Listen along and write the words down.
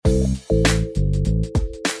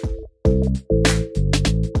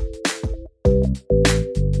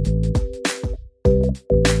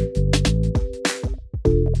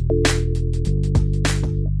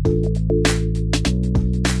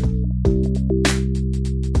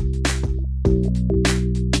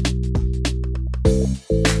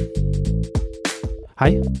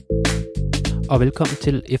Hej, og velkommen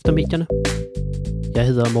til Eftermedierne. Jeg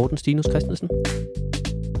hedder Morten Stinus Christensen.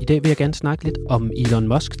 I dag vil jeg gerne snakke lidt om Elon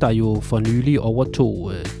Musk, der jo for nylig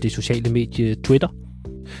overtog det sociale medie Twitter.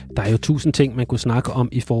 Der er jo 1000 ting, man kunne snakke om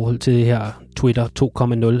i forhold til det her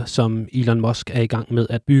Twitter 2.0, som Elon Musk er i gang med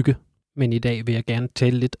at bygge. Men i dag vil jeg gerne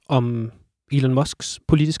tale lidt om Elon Musks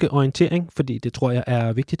politiske orientering, fordi det tror jeg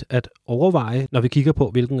er vigtigt at overveje, når vi kigger på,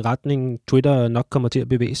 hvilken retning Twitter nok kommer til at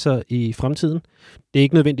bevæge sig i fremtiden. Det er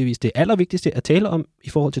ikke nødvendigvis det allervigtigste at tale om i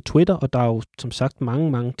forhold til Twitter, og der er jo som sagt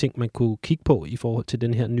mange ting, man kunne kigge på i forhold til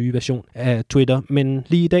den her nye version af Twitter. Men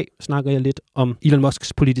lige i dag snakker jeg lidt om Elon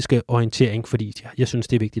Musks politiske orientering, fordi jeg synes,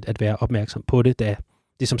 det er vigtigt at være opmærksom på det, da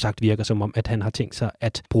det som sagt virker som om, at han har tænkt sig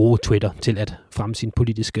at bruge Twitter til at fremme sin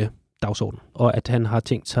politiske dagsorden, og at han har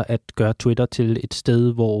tænkt sig at gøre Twitter til et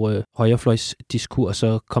sted, hvor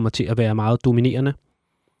højrefløjsdiskurser kommer til at være meget dominerende.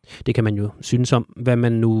 Det kan man jo synes om, hvad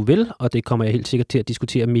man nu vil, og det kommer jeg helt sikkert til at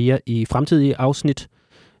diskutere mere i fremtidige afsnit.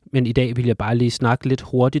 Men i dag vil jeg bare lige snakke lidt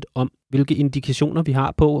hurtigt om, hvilke indikationer vi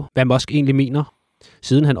har på, hvad Musk egentlig mener.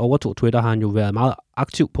 Siden han overtog Twitter, har han jo været meget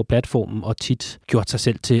aktiv på platformen og tit gjort sig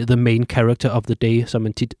selv til the main character of the day, som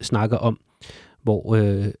man tit snakker om, hvor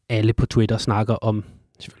alle på Twitter snakker om,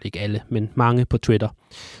 selvfølgelig ikke alle, men mange på Twitter,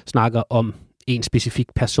 snakker om en specifik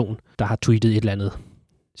person, der har tweetet et eller andet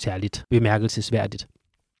særligt bemærkelsesværdigt.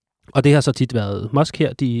 Og det har så tit været Musk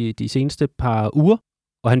her de seneste par uger,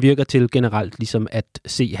 og han virker til generelt ligesom at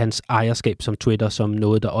se hans ejerskab som Twitter som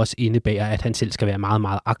noget, der også indebærer, at han selv skal være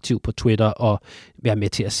meget aktiv på Twitter og være med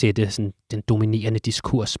til at sætte sådan den dominerende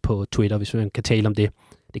diskurs på Twitter, hvis man kan tale om det.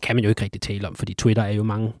 Det kan man jo ikke rigtig tale om, fordi Twitter er jo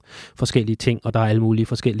mange forskellige ting, og der er alle mulige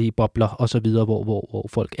forskellige bobler osv., hvor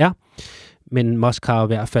folk er. Men Musk har i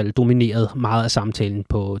hvert fald domineret meget af samtalen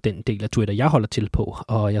på den del af Twitter, jeg holder til på,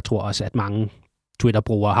 og jeg tror også, at mange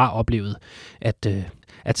Twitter-brugere har oplevet,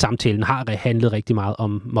 at samtalen har handlet rigtig meget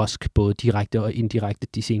om Musk, både direkte og indirekte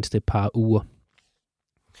de seneste par uger.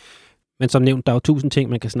 Men som nævnt, der er jo 1000 ting,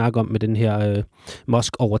 man kan snakke om med den her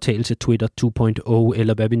Musk-overtagelse Twitter 2.0,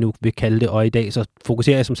 eller hvad vi nu vil kalde det. Og i dag så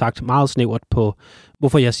fokuserer jeg som sagt meget snævert på,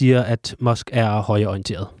 hvorfor jeg siger, at Musk er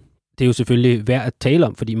højreorienteret. Det er jo selvfølgelig værd at tale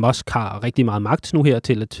om, fordi Musk har rigtig meget magt nu her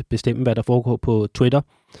til at bestemme, hvad der foregår på Twitter.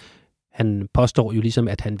 Han påstår jo ligesom,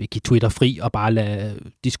 at han vil give Twitter fri og bare lade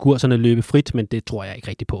diskurserne løbe frit, men det tror jeg ikke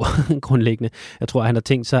rigtig på grundlæggende. Jeg tror, at han har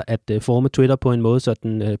tænkt sig at forme Twitter på en måde, så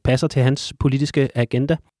den passer til hans politiske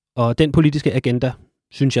agenda. Og den politiske agenda,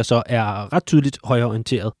 synes jeg så er ret tydeligt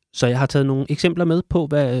højreorienteret. Så jeg har taget nogle eksempler med på,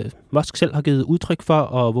 hvad Musk selv har givet udtryk for,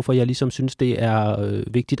 og hvorfor jeg ligesom synes, det er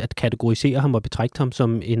vigtigt at kategorisere ham og betragte ham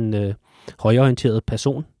som en højreorienteret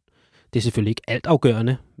person. Det er selvfølgelig ikke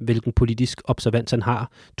altafgørende, hvilken politisk observans han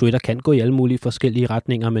har. Twitter kan gå i alle mulige forskellige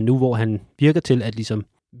retninger, men nu hvor han virker til at ligesom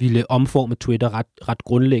ville omforme Twitter ret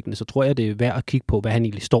grundlæggende, så tror jeg, det er værd at kigge på, hvad han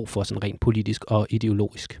egentlig står for sådan rent politisk og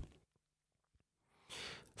ideologisk.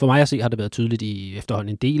 For mig at se har det været tydeligt i efterhånden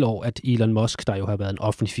en del år, at Elon Musk, der jo har været en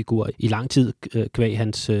offentlig figur i lang tid, kvæg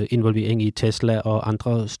hans involvering i Tesla og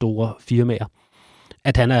andre store firmaer,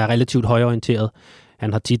 at han er relativt højreorienteret.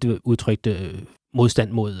 Han har tit udtrykt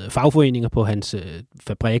modstand mod fagforeninger på hans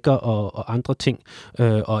fabrikker og andre ting.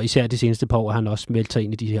 Og især de seneste par år har han også meldt sig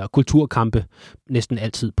ind i de her kulturkampe, næsten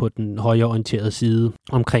altid på den højreorienterede side,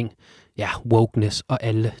 omkring wokeness og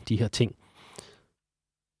alle de her ting.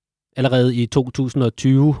 Allerede i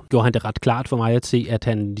 2020 gjorde han det ret klart for mig at se, at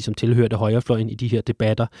han ligesom tilhørte højrefløjen i de her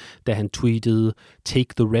debatter, da han tweetede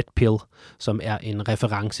Take the Red Pill, som er en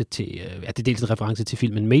reference til, det er dels en reference til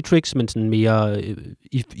filmen Matrix, men sådan mere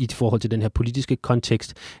i forhold til den her politiske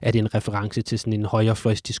kontekst, er det en reference til sådan en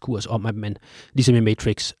højrefløjsdiskurs om, at man ligesom i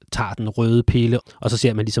Matrix tager den røde pille, og så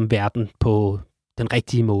ser man ligesom verden på den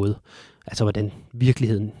rigtige måde, altså hvordan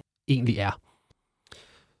virkeligheden egentlig er.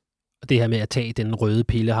 Og det her med at tage den røde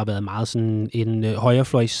pille har været meget sådan en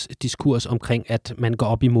højrefløjsdiskurs omkring, at man går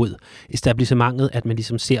op imod etablissementet, at man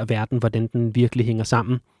ligesom ser verden, hvordan den virkelig hænger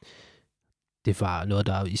sammen. Det var noget,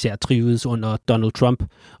 der især trivedes under Donald Trump,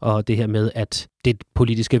 og det her med, at det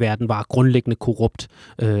politiske verden var grundlæggende korrupt,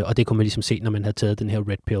 og det kunne man ligesom se, når man havde taget den her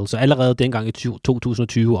red pill. Så allerede dengang i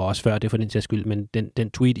 2020, og også før det for den sags skyld, men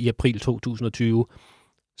den tweet i april 2020,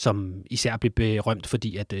 som især blev berømt,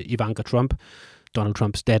 fordi at Ivanka Trump, Donald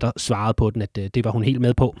Trumps datter, svarede på den, at det var hun helt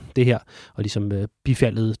med på, det her, og ligesom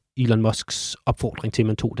bifaldede Elon Musks opfordring til, at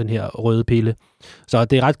man tog den her røde pille. Så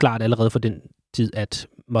det er ret klart allerede for den tid, at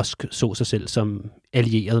Musk så sig selv som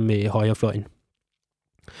allieret med højrefløjen.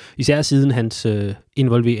 Især siden hans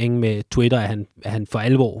involvering med Twitter, er han for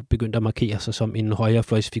alvor begyndt at markere sig som en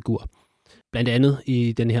højrefløjsfigur. Blandt andet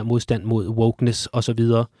i den her modstand mod wokeness osv.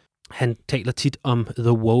 Han taler tit om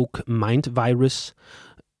the woke mind virus.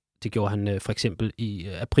 Det gjorde han for eksempel i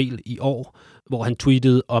april i år, hvor han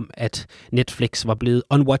tweetede om, at Netflix var blevet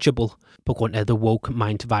unwatchable på grund af The Woke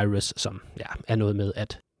Mind Virus, som er noget med,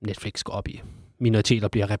 at Netflix går op i minoriteter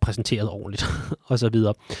bliver repræsenteret ordentligt og så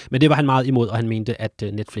videre. Men det var han meget imod, og han mente, at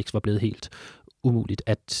Netflix var blevet helt umuligt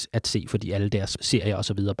at se, fordi alle deres serier og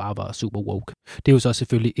så videre bare var super woke. Det er jo så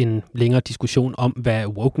selvfølgelig en længere diskussion om, hvad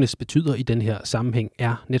wokeness betyder i den her sammenhæng.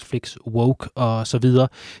 Er Netflix woke og så videre?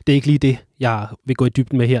 Det er ikke lige det, jeg vil gå i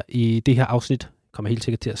dybden med her i det her afsnit. Jeg kommer helt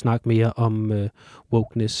sikkert til at snakke mere om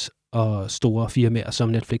wokeness og store firmaer som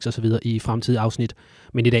Netflix og så videre i fremtidige afsnit.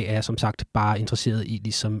 Men i dag er jeg som sagt bare interesseret i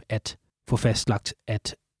ligesom at få fastlagt,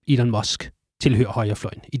 at Elon Musk tilhører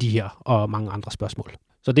højrefløjen i de her og mange andre spørgsmål.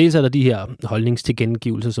 Så dels er der de her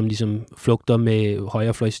holdningstilkendegivelser, som ligesom flugter med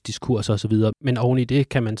højrefløjsdiskurser osv., men oven i det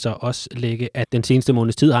kan man så også lægge, at den seneste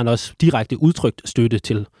måneds tid har han også direkte udtrykt støtte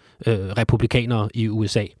til republikanere i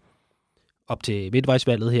USA. Op til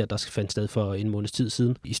midtvejsvalget her, der fandt sted for en måneds tid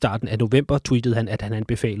siden. I starten af november tweetede han, at han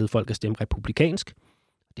anbefalede folk at stemme republikansk.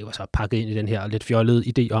 Det var så pakket ind i den her lidt fjollede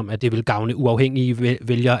idé om, at det ville gavne uafhængige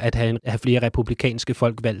vælgere at have flere republikanske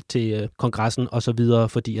folk valgt til kongressen og så videre,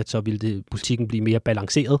 fordi at så ville politikken blive mere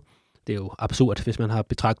balanceret. Det er jo absurd, hvis man har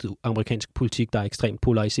betragtet amerikansk politik, der er ekstremt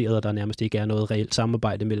polariseret, og der nærmest ikke er noget reelt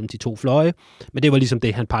samarbejde mellem de to fløje. Men det var ligesom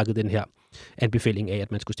det, han pakkede den her anbefaling af,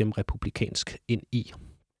 at man skulle stemme republikansk ind i.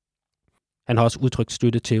 Han har også udtrykt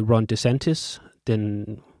støtte til Ron DeSantis, den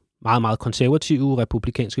meget, meget konservative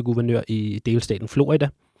republikanske guvernør i delstaten Florida.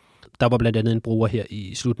 Der var blandt andet en bruger her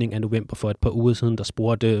i slutningen af november for et par uger siden, der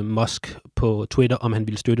spurgte Musk på Twitter, om han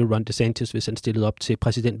ville støtte Ron DeSantis, hvis han stillede op til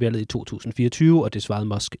præsidentvalget i 2024, og det svarede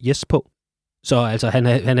Musk yes på. Så altså,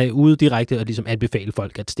 han er ude direkte og ligesom anbefale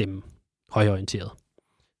folk at stemme højreorienteret.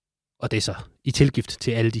 Og det er så i tilgift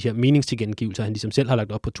til alle de her meningstilkendegivelser, han ligesom selv har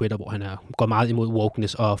lagt op på Twitter, hvor han går meget imod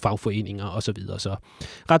wokeness og fagforeninger og så videre. Så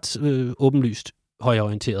ret åbenlyst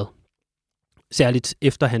højreorienteret. Særligt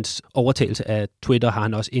efter hans overtagelse af Twitter har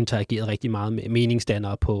han også interageret rigtig meget med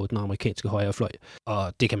meningsdannere på den amerikanske højrefløj.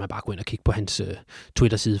 Og det kan man bare gå ind og kigge på hans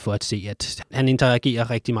Twitter-side for at se, at han interagerer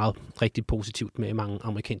rigtig meget, rigtig positivt med mange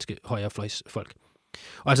amerikanske højrefløjsfolk.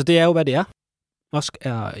 Og altså det er jo, hvad det er. Musk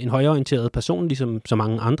er en højreorienteret person, ligesom så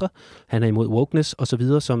mange andre. Han er imod wokeness og så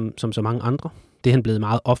videre, som så mange andre. Det er han blevet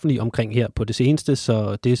meget offentlig omkring her på det seneste,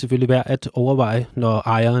 så det er selvfølgelig værd at overveje, når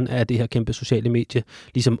ejeren af det her kæmpe sociale medie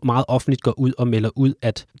ligesom meget offentligt går ud og melder ud,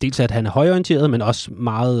 at dels at han er højreorienteret, men også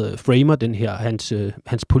meget framer den her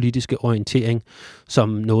hans politiske orientering som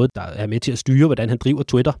noget, der er med til at styre, hvordan han driver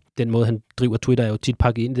Twitter. Den måde, han driver Twitter, er jo tit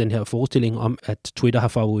pakket ind i den her forestilling om, at Twitter har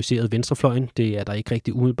favoriseret venstrefløjen. Det er der ikke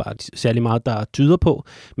rigtig umiddelbart særlig meget, der tyder på,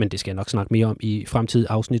 men det skal jeg nok snakke mere om i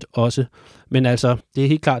fremtidige afsnit også. Men altså, det er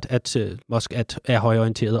helt klart, at Musk er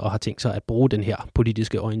højreorienteret og har tænkt sig at bruge den her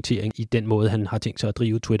politiske orientering i den måde, han har tænkt sig at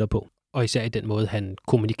drive Twitter på. Og især i den måde, han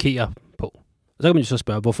kommunikerer på. Og så kan man jo så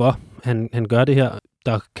spørge, hvorfor han gør det her.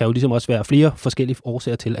 Der kan jo ligesom også være flere forskellige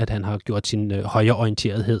årsager til, at han har gjort sin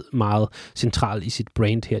højreorienterethed meget central i sit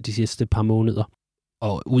brand her de sidste par måneder.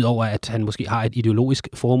 Og udover at han måske har et ideologisk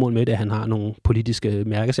formål med det, at han har nogle politiske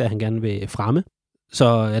mærkesager, han gerne vil fremme, så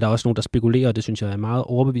er der også nogen, der spekulerer, og det synes jeg er meget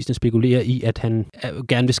overbevisende, spekulerer i, at han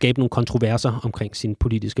gerne vil skabe nogle kontroverser omkring sin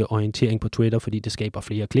politiske orientering på Twitter, fordi det skaber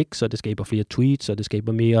flere kliks, og det skaber flere tweets, og det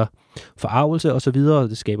skaber mere forarvelse osv., og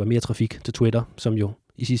det skaber mere trafik til Twitter, som jo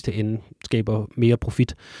i sidste ende skaber mere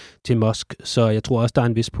profit til Musk. Så jeg tror også, der er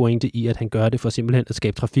en vis pointe i, at han gør det for simpelthen at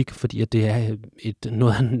skabe trafik, fordi at det er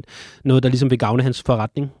noget, der ligesom vil gavne hans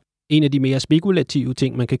forretning. En af de mere spekulative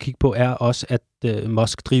ting, man kan kigge på, er også, at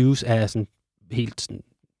Musk drives af sådan helt sådan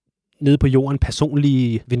nede på jorden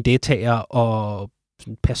personlige vendettaer og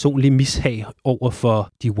personlig mishag over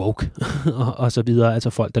for de woke og så videre. Altså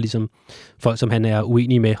folk, som han er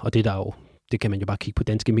uenig med, og det der jo, det kan man jo bare kigge på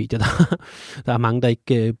danske medier. Der er mange, der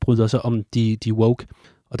ikke bryder sig om de woke.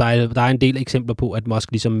 Og der er en del eksempler på, at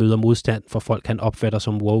Musk ligesom møder modstand for folk, han opfatter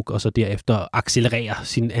som woke, og så derefter accelererer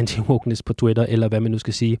sin anti-wokeness på Twitter, eller hvad man nu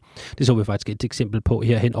skal sige. Det så vi faktisk et eksempel på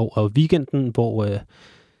herhen over weekenden, hvor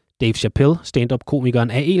Dave Chappelle,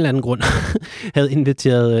 stand-up-komikeren, af en eller anden grund havde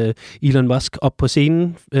inviteret Elon Musk op på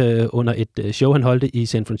scenen under et show, han holdte i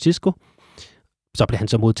San Francisco. Så blev han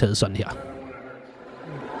så modtaget sådan her.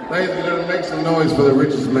 Ladies and gentlemen, make some noise for the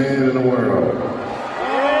richest man in the world.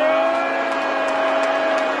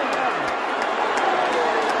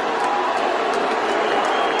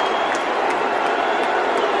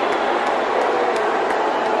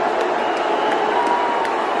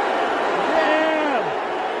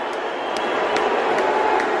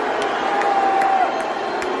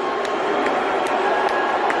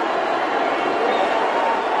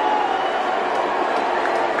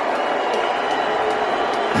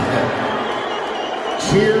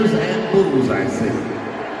 I see.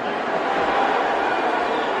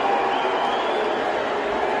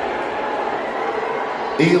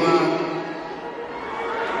 Elon.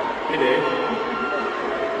 Hey, Dave.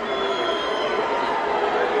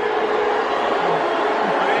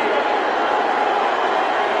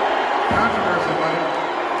 Controversy, buddy.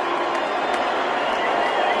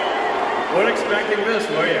 Weren't expecting this,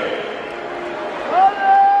 were you?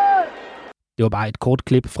 Det var bare et kort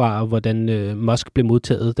klip fra, hvordan Musk blev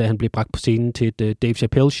modtaget, da han blev bragt på scenen til et Dave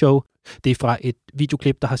Chappelle-show. Det er fra et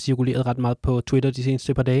videoklip, der har cirkuleret ret meget på Twitter de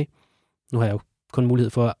seneste par dage. Nu har jeg jo kun mulighed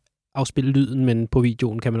for at afspille lyden, men på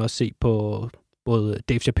videoen kan man også se på både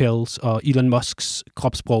Dave Chappelles og Elon Musks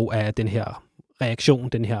kropssprog af den her reaktion,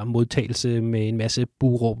 den her modtagelse med en masse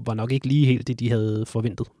buråb, var nok ikke lige helt det, de havde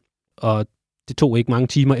forventet. Og det tog ikke mange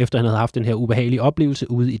timer efter, han havde haft den her ubehagelige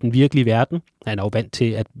oplevelse ude i den virkelige verden. Han er jo vant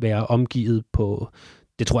til at være omgivet på,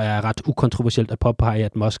 det tror jeg er ret ukontroversielt at påpege,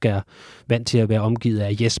 at Musk er vant til at være omgivet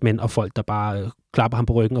af yes-mænd og folk, der bare klapper ham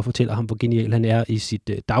på ryggen og fortæller ham, hvor genial han er i sit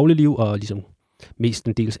dagligliv, og ligesom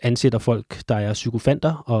mestendels ansætter folk, der er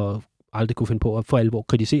psykofanter og aldrig kunne finde på at for alvor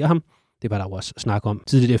kritisere ham. Det var der jo også snak om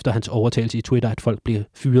tidligt efter hans overtagelse i Twitter, at folk blev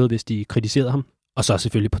fyret, hvis de kritiserede ham. Og så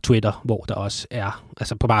selvfølgelig på Twitter, hvor der også er,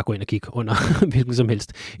 altså på bare gå ind og kigge under hvilken som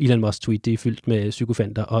helst Elon Musk tweet, det er fyldt med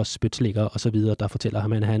psykofanter og spytslikker og så videre, der fortæller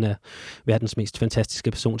ham, at han er verdens mest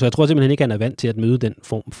fantastiske person. Så jeg tror simpelthen ikke, han er vant til at møde den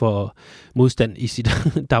form for modstand i sit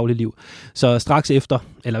dagligliv. Så straks efter,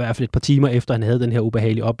 eller i hvert fald et par timer efter, han havde den her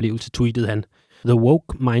ubehagelige oplevelse, tweetede han: "The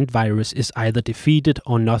woke mind virus is either defeated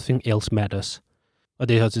or nothing else matters." Og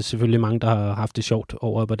det er selvfølgelig mange, der har haft det sjovt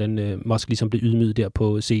over, hvordan Musk ligesom blev ydmyget der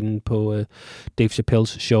på scenen på Dave Chappelles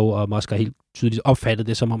show, og Musk har helt tydeligt opfattet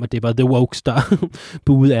det som om, at det var The Wokes, der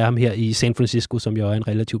buede af ham her i San Francisco, som jo er en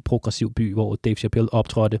relativt progressiv by, hvor Dave Chappelle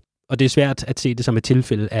optrådte. Og det er svært at se det som et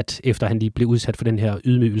tilfælde, at efter han lige blev udsat for den her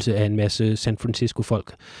ydmygelse af en masse San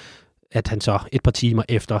Francisco-folk, at han så et par timer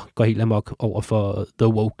efter går helt amok over for The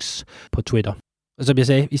Wokes på Twitter. Og som jeg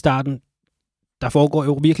sagde i starten, der foregår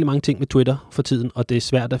jo virkelig mange ting med Twitter for tiden, og det er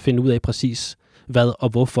svært at finde ud af præcis hvad og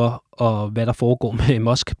hvorfor, og hvad der foregår med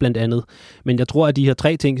Musk blandt andet. Men jeg tror, at de her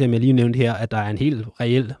tre ting, som jeg lige nævnte her, at der er en helt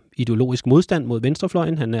reel ideologisk modstand mod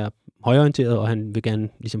venstrefløjen. Han er højreorienteret, og han vil gerne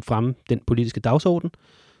ligesom fremme den politiske dagsorden.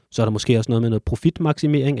 Så er der måske også noget med noget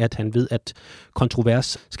profitmaksimering, at han ved, at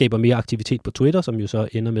kontrovers skaber mere aktivitet på Twitter, som jo så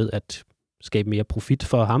ender med at skabe mere profit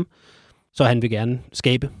for ham. Så han vil gerne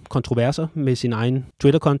skabe kontroverser med sin egen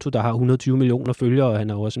Twitter-konto, der har 120 millioner følgere, og han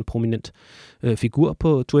er jo også en prominent figur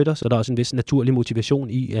på Twitter, så der er også en vis naturlig motivation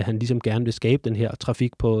i, at han ligesom gerne vil skabe den her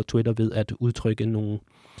trafik på Twitter ved at udtrykke nogle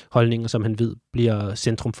holdninger, som han ved bliver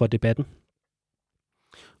centrum for debatten.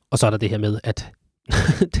 Og så er der det her med, at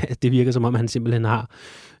det virker som om, han simpelthen har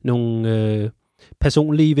nogle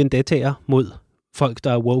personlige vendettaer mod folk,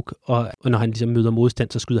 der er woke, og når han ligesom møder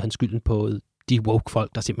modstand, så skyder han skylden på de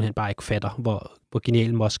woke-folk, der simpelthen bare ikke fatter, hvor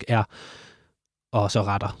genial Musk er, og så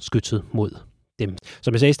retter skytset mod dem.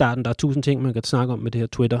 Som jeg sagde i starten, der er 1000 ting, man kan snakke om med det her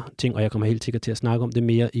Twitter-ting, og jeg kommer helt sikkert til at snakke om det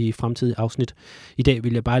mere i fremtidige afsnit. I dag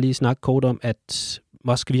vil jeg bare lige snakke kort om, at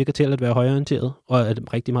Musk virker til at være højreorienteret, og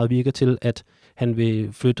at rigtig meget virker til, at han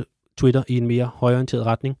vil flytte Twitter i en mere højreorienteret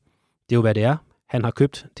retning. Det er jo, hvad det er. Han har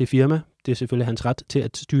købt det firma. Det er selvfølgelig hans ret til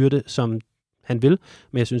at styre det, som han vil,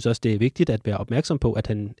 men jeg synes også, det er vigtigt at være opmærksom på, at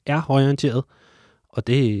han er højreorienteret, og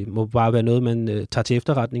det må bare være noget, man tager til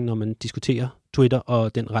efterretning, når man diskuterer Twitter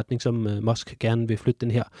og den retning, som Musk gerne vil flytte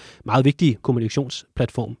den her meget vigtige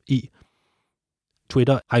kommunikationsplatform i.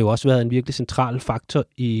 Twitter har jo også været en virkelig central faktor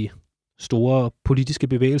i store politiske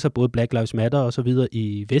bevægelser, både Black Lives Matter og så videre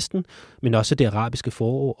i Vesten, men også det arabiske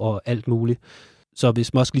forår og alt muligt. Så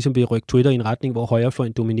hvis Musk ligesom vil rykke Twitter i en retning, hvor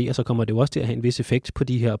højrefløjen dominerer, så kommer det jo også til at have en vis effekt på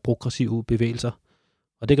de her progressive bevægelser.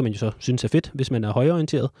 Og det kan man jo så synes er fedt, hvis man er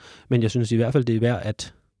højreorienteret. Men jeg synes i hvert fald, det er værd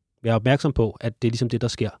at være opmærksom på, at det er ligesom det, der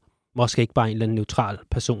sker. Musk er ikke bare en eller anden neutral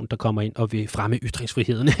person, der kommer ind og vil fremme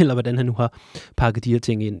ytringsfriheden, eller hvordan han nu har pakket de her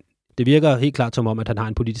ting ind. Det virker helt klart som om, at han har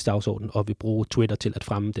en politisk dagsorden, og vil bruge Twitter til at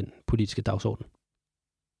fremme den politiske dagsorden.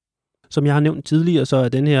 Som jeg har nævnt tidligere, så er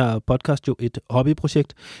den her podcast jo et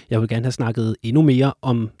hobbyprojekt. Jeg vil gerne have snakket endnu mere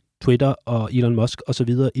om Twitter og Elon Musk og så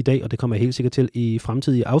videre i dag, og det kommer jeg helt sikkert til i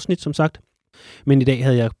fremtidige afsnit, som sagt. Men i dag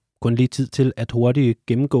havde jeg kun lige tid til at hurtigt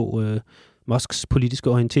gennemgå Musks politiske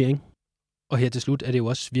orientering. Og her til slut er det jo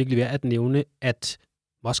også virkelig værd at nævne, at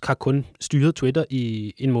Musk har kun styret Twitter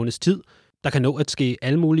i en måneds tid. Der kan nå at ske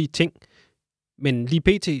alle mulige ting, men lige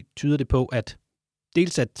pt. Tyder det på, at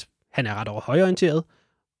dels at han er ret over højreorienteret,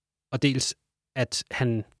 og dels at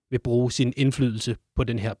han vil bruge sin indflydelse på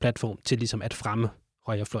den her platform til ligesom at fremme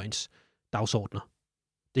højrefløjens dagsordner.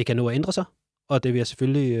 Det kan nå at ændre sig, og det vil jeg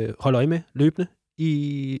selvfølgelig holde øje med løbende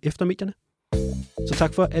i eftermedierne. Så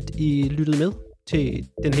tak for, at I lyttede med til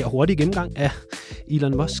den her hurtige gennemgang af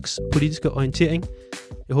Elon Musks politiske orientering.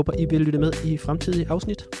 Jeg håber, I vil lytte med i fremtidige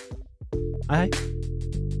afsnit. Hej hej.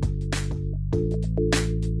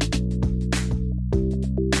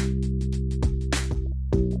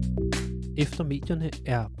 Efter medierne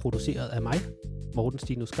er produceret af mig, Morten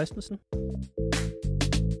Stinus Christensen.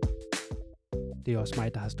 Det er også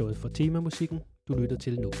mig, der har stået for temamusikken, du lytter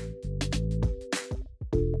til nu.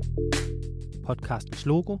 Podcastens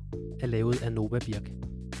logo er lavet af Nova Birk.